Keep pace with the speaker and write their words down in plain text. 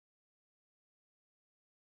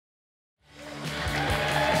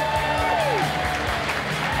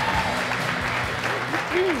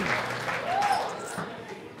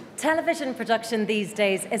Television production these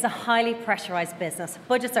days is a highly pressurised business.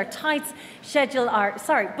 Budgets are tight,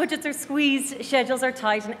 budgets are squeezed, schedules are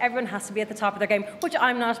tight, and everyone has to be at the top of their game, which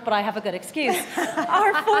I'm not, but I have a good excuse.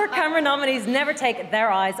 Our 4 camera nominees never take their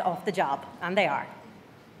eyes off the job, and they are.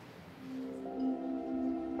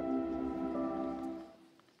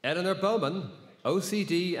 Eleanor Bowman,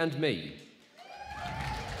 OCD and Me.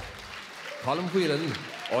 Colm Whelan,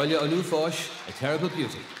 Áille and Ufáis, A Terrible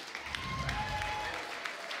Beauty.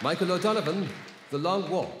 Michael O'Donovan, The Long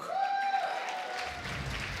Walk.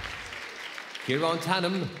 Ciarán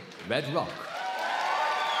Tannum, Red Rock.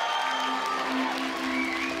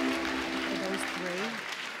 For those 3,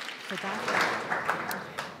 for that.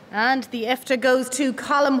 And the IFTA goes to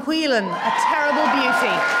Colm Whelan, A Terrible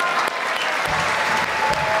Beauty.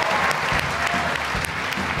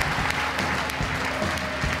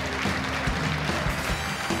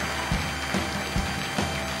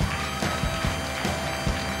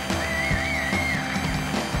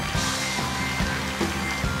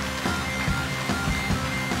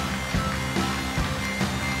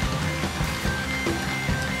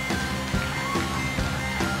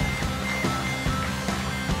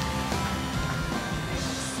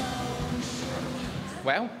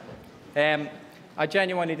 Well, I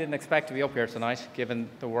genuinely didn't expect to be up here tonight, given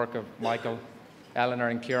the work of Michael, Eleanor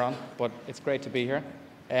and Ciarán, but it's great to be here.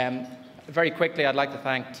 Very quickly, I'd like to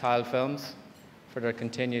thank Tile Films for their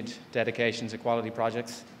continued dedication to quality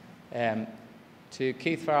projects. To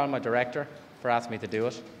Keith Farrell, my director, for asking me to do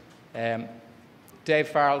it. Dave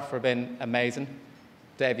Farrell for being amazing.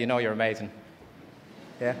 Dave, you know you're amazing.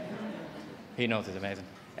 Yeah? He knows he's amazing.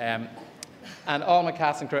 And all my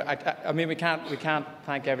cast and crew. I mean, we can't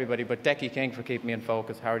thank everybody, but Decky King for keeping me in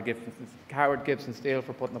focus, Howard Gibson Steele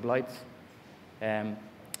for putting up lights, and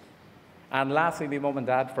lastly, my mum and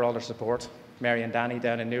dad for all their support, Mary and Danny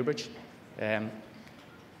down in Newbridge.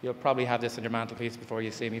 You'll probably have this on your mantelpiece before you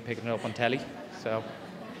see me picking it up on telly. So,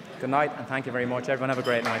 good night, and thank you very much. Everyone have a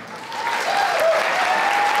great night.